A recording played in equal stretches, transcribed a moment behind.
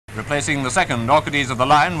replacing the second Orchides of the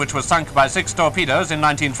line, which was sunk by 6 torpedoes in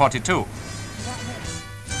 1942.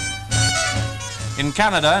 In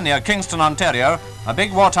Canada, near Kingston, Ontario, a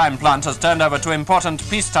big wartime plant has turned over to important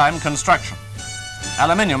peacetime construction.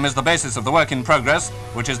 Aluminium is the basis of the work in progress,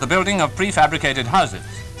 which is the building of prefabricated houses.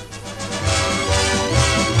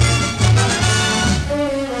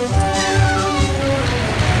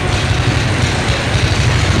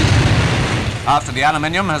 After the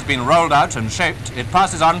aluminium has been rolled out and shaped, it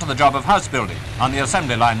passes on to the job of house building on the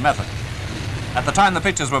assembly line method. At the time the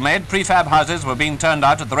pictures were made, prefab houses were being turned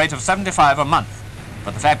out at the rate of 75 a month,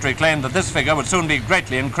 but the factory claimed that this figure would soon be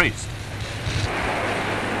greatly increased.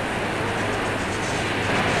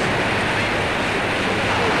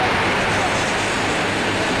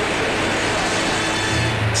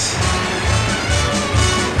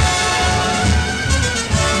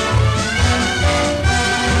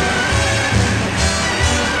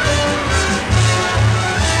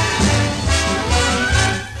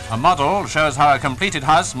 A model shows how a completed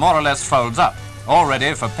house more or less folds up, all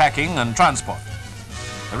ready for packing and transport.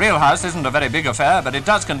 The real house isn't a very big affair, but it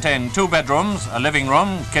does contain 2 bedrooms, a living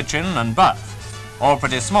room, kitchen and bath. All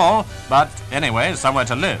pretty small, but anyway, somewhere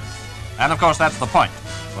to live. And of course that's the point,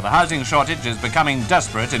 for the housing shortage is becoming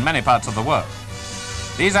desperate in many parts of the world.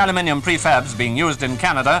 These aluminium prefabs being used in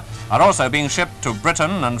Canada are also being shipped to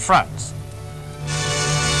Britain and France.